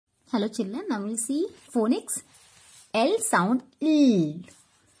Hello children, now we'll see phonics. L sound L.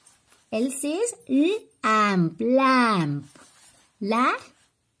 L says amp, lamp. La,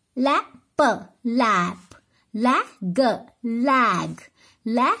 lap, lap. Lag, lag.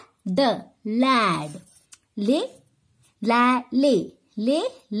 Lad, lad. Le, la, le.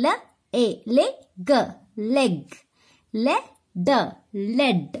 La, leg, leg. Led,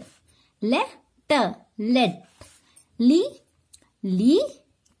 led. Let, let. Lit, lip.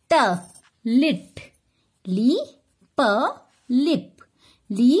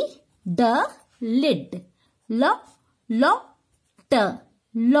 Lid.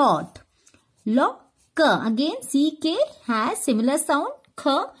 Lot, lock. Again, CK has similar sound.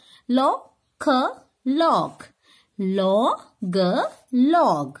 Lock. Log,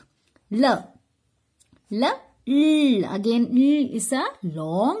 log. L. Again, L is a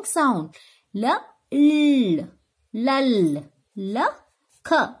long sound. Lull.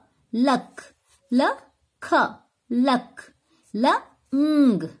 Luck.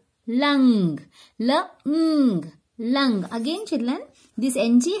 Lung. Again, children, this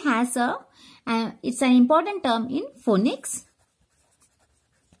ng has it's an important term in phonics.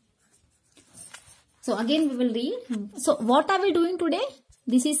 So again we will read. So what are we doing today?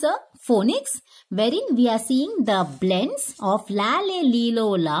 This is a phonics wherein we are seeing the blends of la, le, li, lo,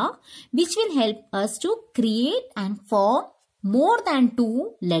 la, which will help us to create and form more than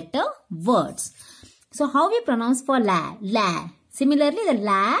 2 letter words. So how we pronounce for la? La. Similarly, the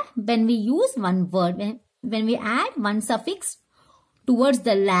la, when we use one word, when we add one suffix towards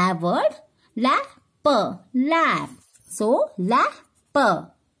the la word, lap, lap. So lap,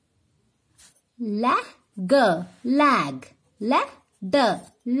 lag, lag. Lad,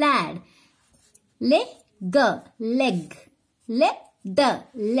 lad. Leg, leg. Led,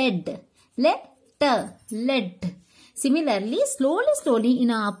 led. Similarly, slowly in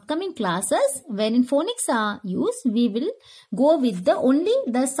our upcoming classes, when in phonics are used, we will go with only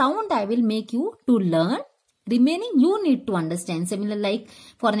the sound I will make you to learn. Remaining you need to understand. Similar like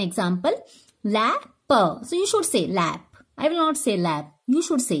for an example, lap. So you should say lap. I will not say lap. You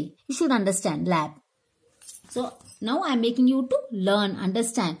should understand lap. So now I am making you to learn,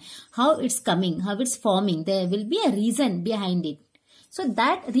 understand how it's coming, how it's forming. There will be a reason behind it. So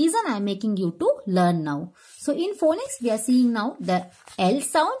that reason I am making you to learn now. So in phonics we are seeing now the L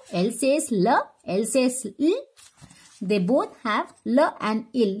sound. L says L, L says L. They both have L and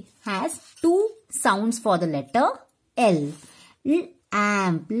Il has 2 sounds for the letter L.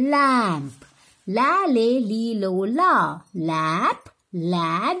 Amp, lamp. La, le, li, lo, la. Lap,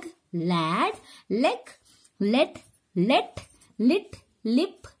 lag, lad. Leg, let, lit, lip,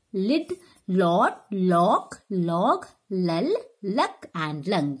 lid. Lot, lock, log, lull, luck and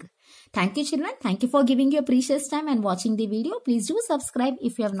lung. Thank you children. Thank you for giving your precious time and watching the video. Please do subscribe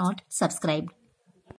if you have not subscribed.